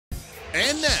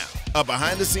And now, a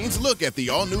behind-the-scenes look at the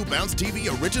all-new Bounce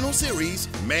TV original series,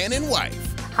 Man and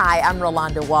Wife. Hi, I'm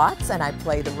Rolonda Watts, and I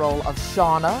play the role of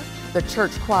Shauna, the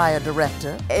church choir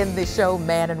director, in the show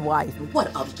Man and Wife. What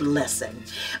a blessing.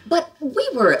 But we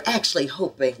were actually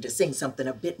hoping to sing something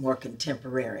a bit more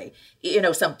contemporary. You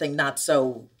know, something not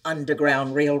so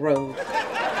Underground Railroad.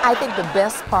 I think the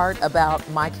best part about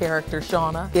my character,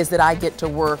 Shauna, is that I get to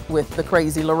work with the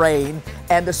crazy Lorraine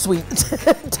and the sweet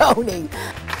Tony.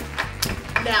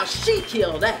 Now she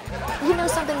killed that. You know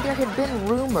something, there had been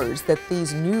rumors that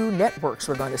these new networks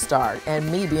were going to start, and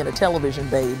me being a television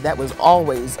babe, that was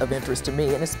always of interest to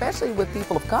me, and especially with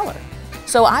people of color.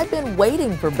 So I've been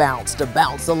waiting for Bounce to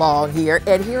bounce along here,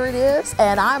 and here it is,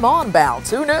 and I'm on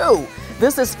Bounce. Who knew?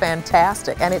 This is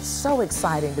fantastic, and it's so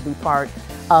exciting to be part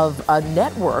of a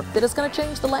network that is going to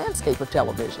change the landscape of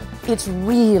television. It's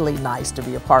really nice to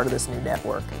be a part of this new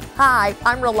network. Hi,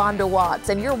 I'm Rolonda Watts,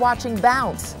 and you're watching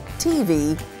Bounce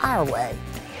TV our way.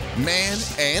 Man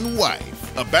and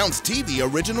Wife, a Bounce TV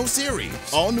original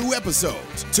series. All new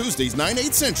episodes, Tuesdays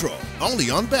 9/8 Central, only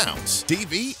on Bounce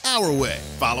TV our way.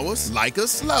 Follow us, like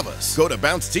us, love us. Go to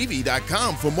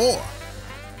bouncetv.com for more.